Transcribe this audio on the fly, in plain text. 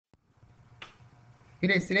Good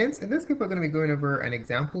day, students. In this clip, we're going to be going over an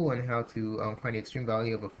example on how to find the extreme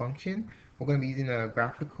value of a function. We're going to be using a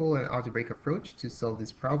graphical and algebraic approach to solve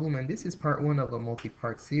this problem, and this is part one of a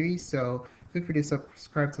multi-part series, so feel free to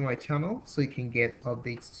subscribe to my channel so you can get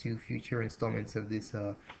updates to future installments of this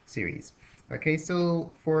series. Okay,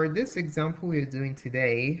 so for this example we are doing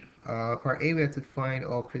today, part A, we have to find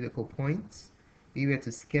all critical points. B, we have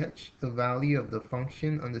to sketch the value of the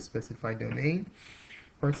function on the specified domain.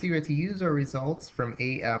 Part C, we have to use our results from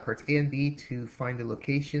parts A and B to find the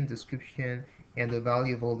location, description, and the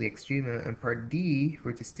value of all the extrema. And part D,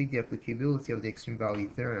 we're to state the applicability of the extreme value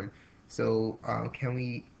theorem. So can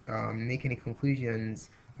we make any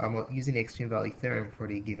conclusions using the extreme value theorem for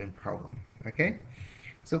the given problem? Okay,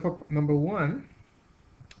 so for number one,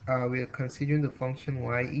 we are considering the function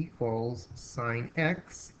y equals sine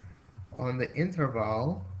x on the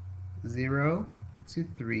interval 0 to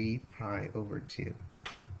 3 pi over 2.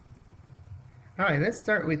 Alright, let's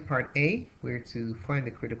start with part A, where to find the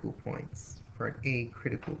critical points. Part A,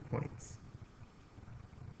 critical points.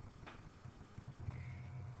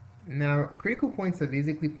 Now, critical points are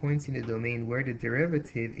basically points in the domain where the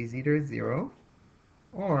derivative is either 0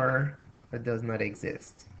 or it does not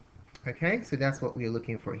exist. Okay, so that's what we're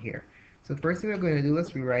looking for here. So first thing we're going to do,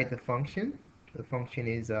 let's rewrite the function. The function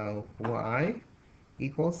is y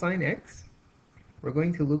equals sine x. We're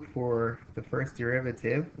going to look for the first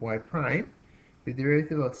derivative, y prime. The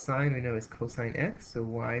derivative of sine we know is cosine x, so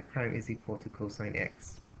y prime is equal to cosine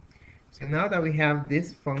x. So now that we have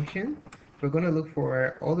this function, we're going to look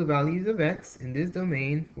for all the values of x in this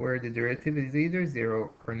domain where the derivative is either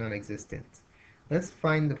 0 or non-existent. Let's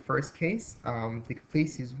find the first case, the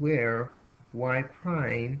places where y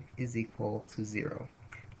prime is equal to 0.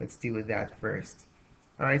 Let's deal with that first.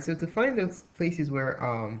 Alright, so to find those places where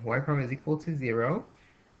y prime is equal to 0,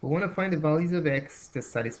 we want to find the values of x to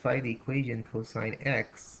satisfy the equation cosine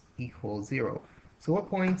x equals 0. So what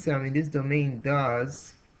points in this domain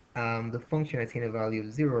does the function attain a value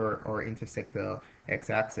of 0 or intersect the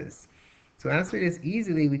x-axis? To answer this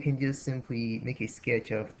easily, we can just simply make a sketch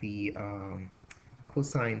of the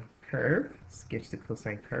cosine curve. Sketch the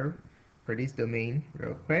cosine curve for this domain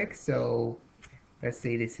real quick. So let's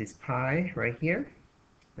say this is pi right here.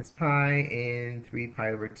 That's pi and 3 pi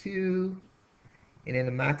over 2. And then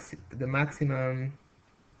the maximum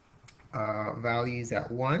value is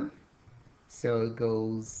at 1. So it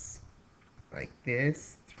goes like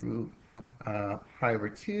this through pi over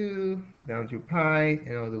 2, down through pi,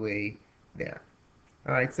 and all the way there.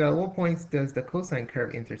 Alright, so at what points does the cosine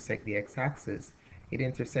curve intersect the x-axis? It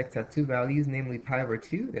intersects at two values, namely pi over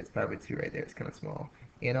 2, that's pi over 2 right there, it's kind of small,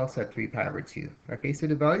 and also at 3 pi over 2. Okay, so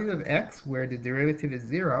the values of x where the derivative is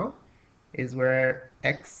 0 is where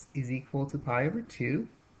x is equal to pi over 2,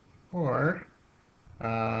 or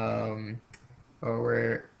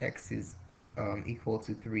where x is equal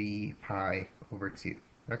to 3 pi over 2.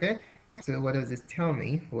 Okay, so what does this tell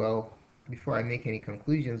me? Well, before I make any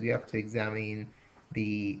conclusions, we have to examine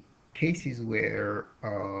the cases where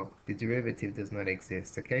the derivative does not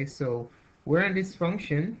exist. Okay, so where in this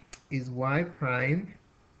function is y prime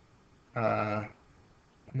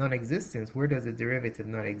non-existence? Where does the derivative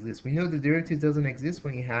not exist? We know the derivative doesn't exist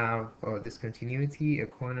when you have discontinuity, a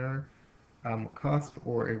corner, cusp,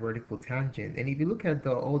 or a vertical tangent. And if you look at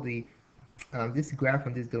all the this graph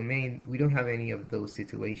on this domain, we don't have any of those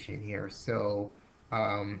situations here. So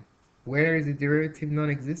where is the derivative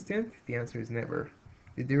non-existent? The answer is never.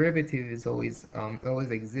 The derivative is always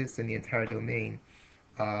exists in the entire domain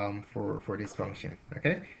for this function.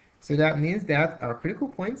 Okay, so that means that our critical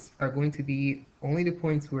points are going to be only the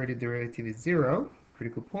points where the derivative is 0,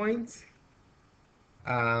 critical points,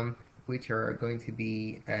 which are going to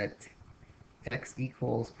be at x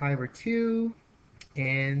equals pi over 2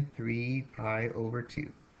 and 3 pi over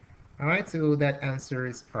 2. Alright, so that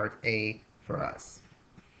answers part A for us.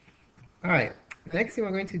 Alright, the next thing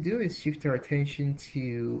we're going to do is shift our attention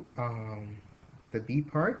to the B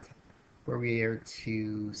part, where we are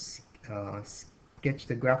to sketch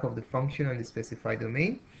the graph of the function on the specified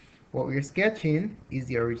domain. What we're sketching is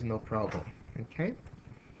the original problem. Okay.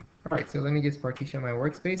 Alright, so let me just partition my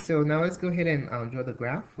workspace. So now let's go ahead and draw the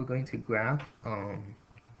graph. We're going to graph,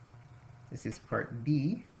 this is part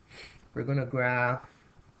B. We're going to graph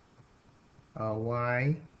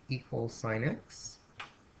y equals sine x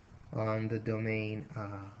on the domain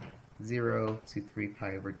 0 to 3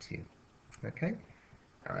 pi over 2. Okay.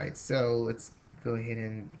 Alright, so let's go ahead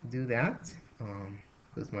and do that.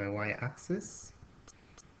 Goes my y-axis,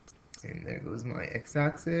 and there goes my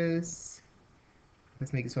x-axis.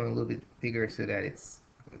 Let's make this one a little bit bigger so that it's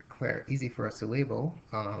easy for us to label.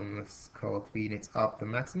 Let's call 3 units up the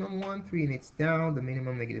maximum one, 3 units down the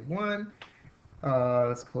minimum -1.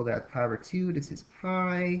 Let's call that pi over 2. This is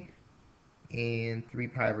pi, and 3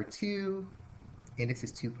 pi over 2, and this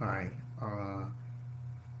is 2 pi.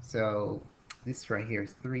 So this right here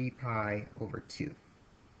is 3 pi over 2.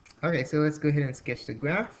 Okay, so let's go ahead and sketch the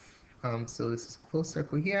graph. So this is a closed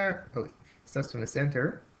circle here. Oh, it starts from the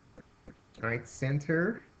center. All right,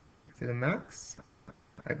 center to the max.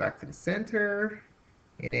 Right back to the center,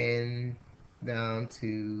 and then down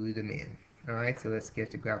to the min. All right, so let's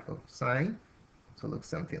sketch the graph of sine. So it looks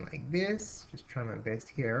something like this. Just try my best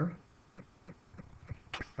here.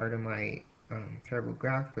 Part of my terrible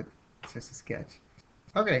graph, but it's just a sketch.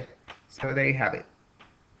 Okay, so there you have it.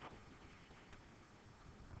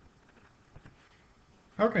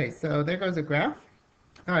 Okay, so there goes the graph.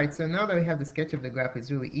 All right, so now that we have the sketch of the graph,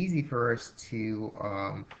 it's really easy for us to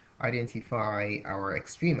identify our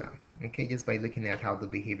extrema, okay, just by looking at how the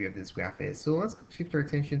behavior of this graph is. So let's shift our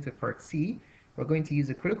attention to part C. We're going to use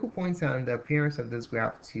the critical points and the appearance of this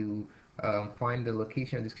graph to find the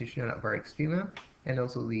location and distribution of our extrema and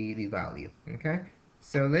also the value, okay?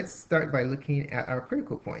 So let's start by looking at our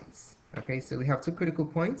critical points. Okay, so we have two critical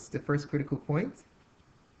points. The first critical point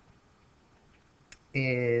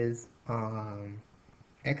is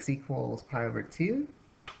x equals pi over 2.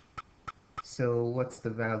 So what's the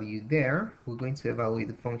value there? We're going to evaluate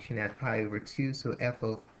the function at pi over 2. So f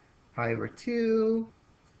of pi over 2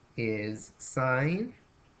 is sine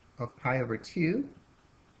of pi over 2.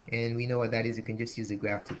 And we know what that is. You can just use the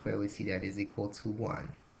graph to clearly see that is equal to 1.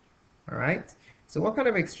 All right. So what kind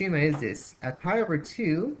of extrema is this? At pi over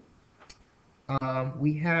 2,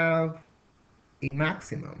 we have a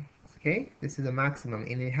maximum. Okay, this is a maximum,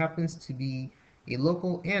 and it happens to be a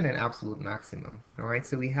local and an absolute maximum. All right,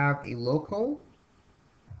 so we have a local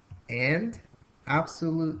and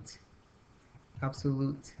absolute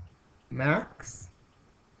max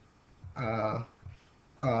of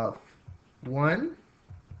 1.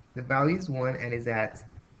 The value is 1 and is at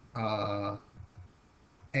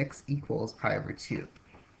x equals pi over 2.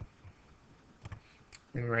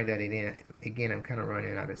 Let me write that in. Again, I'm kind of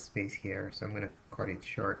running out of space here, so I'm going to cut it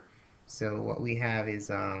short. So what we have is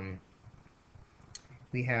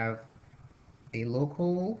we have a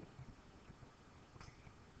local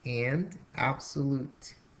and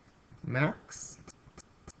absolute max.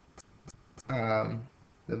 The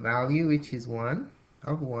value, which is 1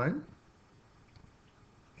 of 1,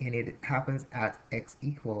 and it happens at x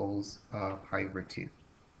equals pi over 2.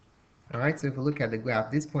 All right, so if we look at the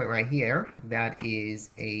graph, this point right here, that is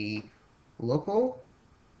a local,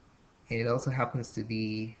 and it also happens to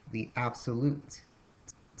be the absolute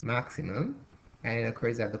maximum, and it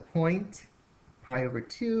occurs at the point pi over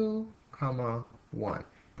 2, comma 1.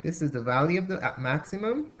 This is the value of the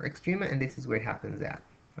maximum or extrema, and this is where it happens at.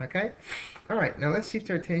 Okay? All right, now let's shift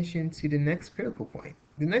our attention to the next critical point.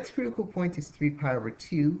 The next critical point is 3 pi over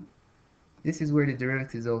 2. This is where the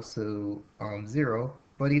derivative is also 0,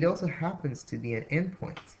 but it also happens to be an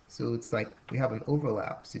endpoint. So it's like we have an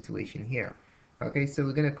overlap situation here. Okay, so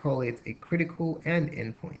we're going to call it a critical and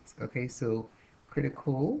endpoint. Okay, so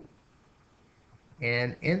critical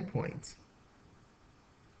and endpoint.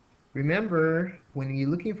 Remember, when you're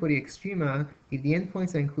looking for the extrema, if the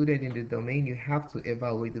endpoints are included in the domain, you have to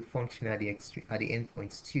evaluate the function at the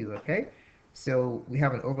endpoints too, okay? So we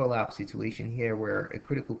have an overlap situation here where a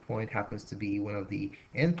critical point happens to be one of the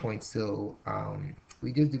endpoints, so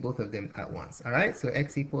we just do both of them at once, all right? So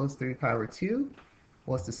x equals 3 pi over 2.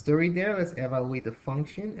 What's the story there? Let's evaluate the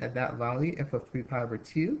function at that value, f of 3 pi over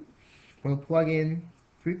 2. We'll plug in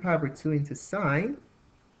 3 pi over 2 into sine.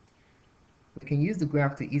 We can use the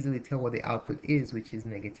graph to easily tell what the output is, which is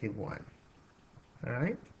 -1. All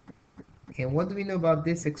right? And what do we know about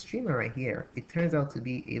this extrema right here? It turns out to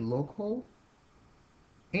be a local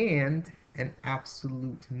and an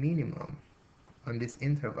absolute minimum on this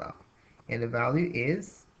interval. And the value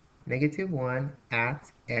is -1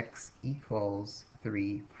 at x equals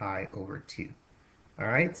 3 pi over 2. All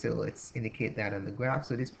right, so let's indicate that on the graph.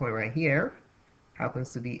 So this point right here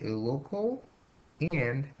happens to be a local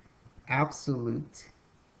and absolute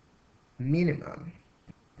minimum,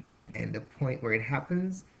 and the point where it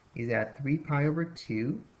happens is at 3 pi over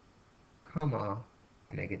 2 comma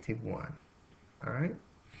 -1. All right,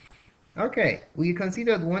 okay, we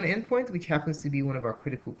considered one endpoint, which happens to be one of our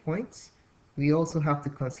critical points. We also have to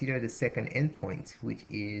consider the second endpoint, which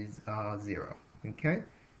is 0. Okay,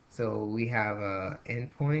 so we have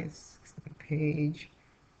endpoints page.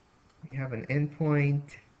 We have an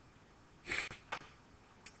endpoint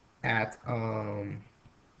at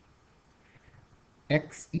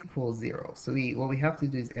x equals 0. So what we have to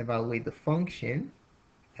do is evaluate the function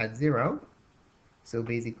at 0. So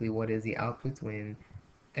basically, what is the output when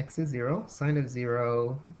x is 0? Sine of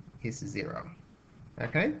 0 is 0.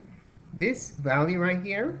 Okay? This value right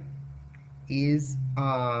here is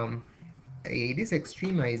this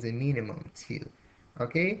extrema is a minimum too.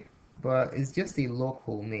 Okay? But it's just a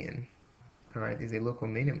local min. Alright, it's a local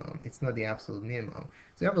minimum. It's not the absolute minimum.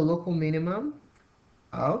 So you have a local minimum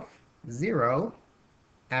of 0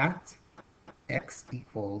 at x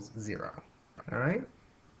equals 0. Alright?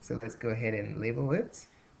 So let's go ahead and label it.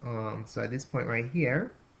 So at this point right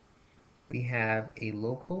here, we have a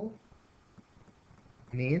local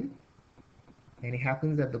min, and it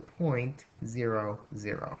happens at the point 0,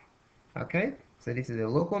 0. Okay? So this is a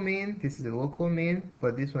local min, this is a local min,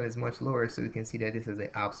 but this one is much lower, so we can see that this is the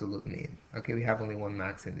absolute min. Okay, we have only one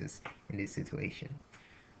max in this situation.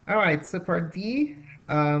 All right, so part D,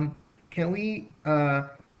 can we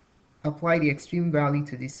apply the extreme value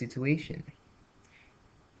to this situation?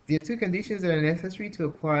 There are two conditions that are necessary to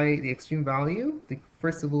apply the extreme value.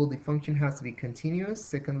 First of all, the function has to be continuous.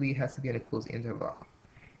 Secondly, it has to be in a closed interval.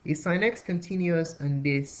 Is sin x continuous on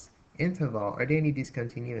this interval? Are there any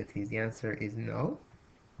discontinuities? The answer is no.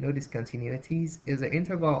 No discontinuities. Is the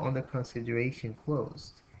interval under consideration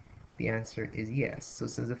closed? The answer is yes. So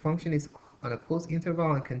since the function is on a closed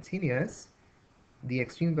interval and continuous, the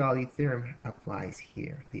extreme value theorem applies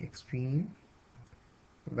here. The extreme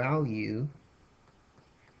value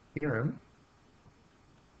theorem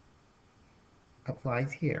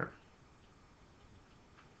applies here.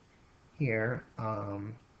 Here,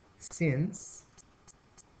 since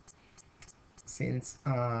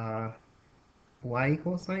y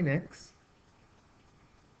equals sin x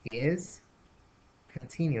is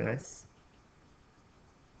continuous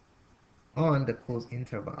on the closed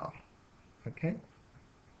interval. Okay,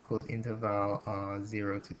 closed interval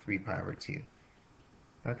 0 to 3 pi over 2.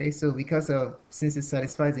 Okay, so since it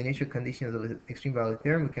satisfies the initial conditions of the extreme value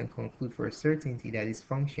theorem, we can conclude for a certainty that this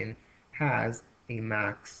function has a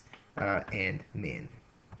max and min.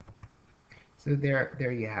 So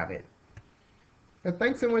there you have it.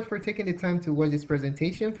 Thanks so much for taking the time to watch this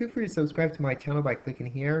presentation. Feel free to subscribe to my channel by clicking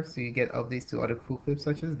here so you get updates to other cool clips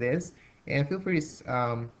such as this. And feel free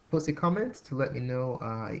to post a comment to let me know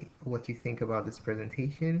what you think about this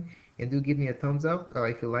presentation. And do give me a thumbs up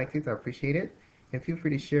if you liked it. I appreciate it. And feel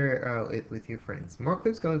free to share it with your friends. More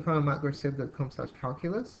clips can be found on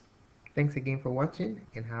mathgarceb.com/calculus. Thanks again for watching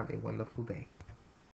and have a wonderful day.